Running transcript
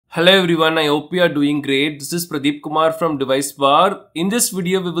Hello everyone, I hope you are doing great. This is Pradeep Kumar from DeviceBAR. In this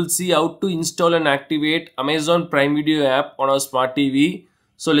video, we will see how to install and activate Amazon Prime Video app on our smart TV.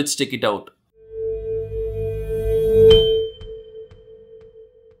 So let's check it out.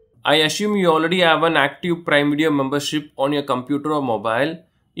 I assume you already have an active Prime Video membership on your computer or mobile.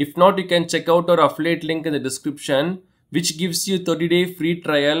 If not, you can check out our affiliate link in the description, which gives you 30-day free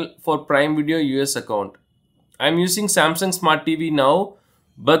trial for Prime Video US account. I am using Samsung Smart TV now,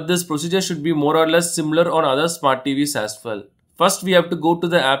 but this procedure should be more or less similar on other smart TVs as well. First, we have to go to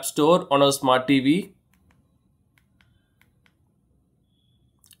the App Store on our smart TV.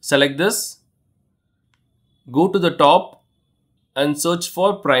 Select this. Go to the top and search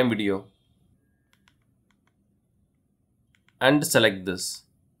for Prime Video. And select this.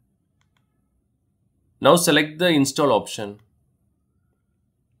 Now select the install option.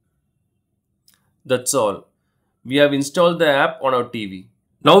 That's all. We have installed the app on our TV.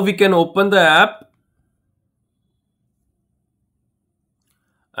 Now we can open the app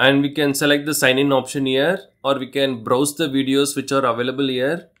and we can select the sign in option here, or we can browse the videos which are available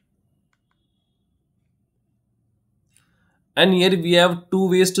here. And here we have two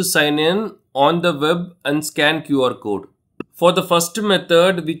ways to sign in: on the web and scan QR code. For the first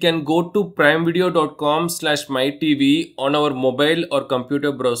method, we can go to primevideo.com/mytv on our mobile or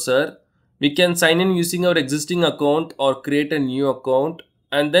computer browser. We can sign in using our existing account or create a new account,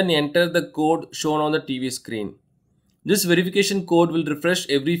 and then enter the code shown on the TV screen. This verification code will refresh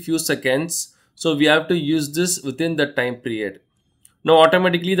every few seconds, so we have to use this within the time period. Now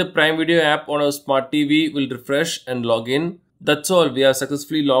automatically the Prime Video app on our smart TV will refresh and log in. That's all, we have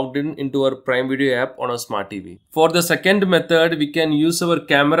successfully logged in into our Prime Video app on our smart TV. For the second method, we can use our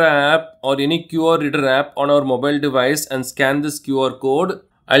camera app or any QR reader app on our mobile device and scan this QR code.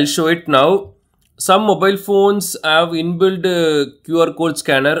 I'll show it now. Some mobile phones have inbuilt QR code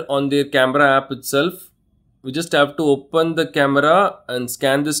scanner on their camera app itself. We just have to open the camera and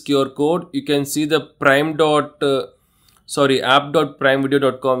scan this QR code. You can see the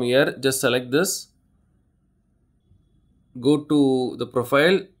app.primevideo.com here. Just select this. Go to the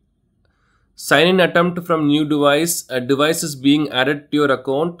profile. Sign in attempt from new device. A device is being added to your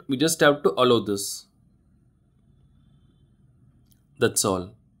account. We just have to allow this. That's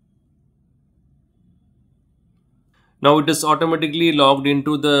all. Now it is automatically logged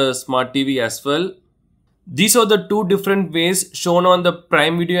into the smart TV as well. These are the two different ways shown on the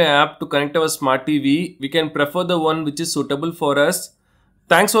Prime Video app to connect our smart TV. We can prefer the one which is suitable for us.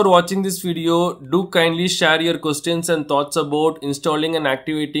 Thanks for watching this video. Do kindly share your questions and thoughts about installing and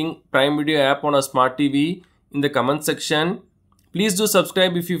activating Prime Video app on a smart TV in the comment section. Please do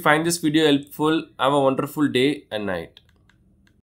subscribe if you find this video helpful. Have a wonderful day and night.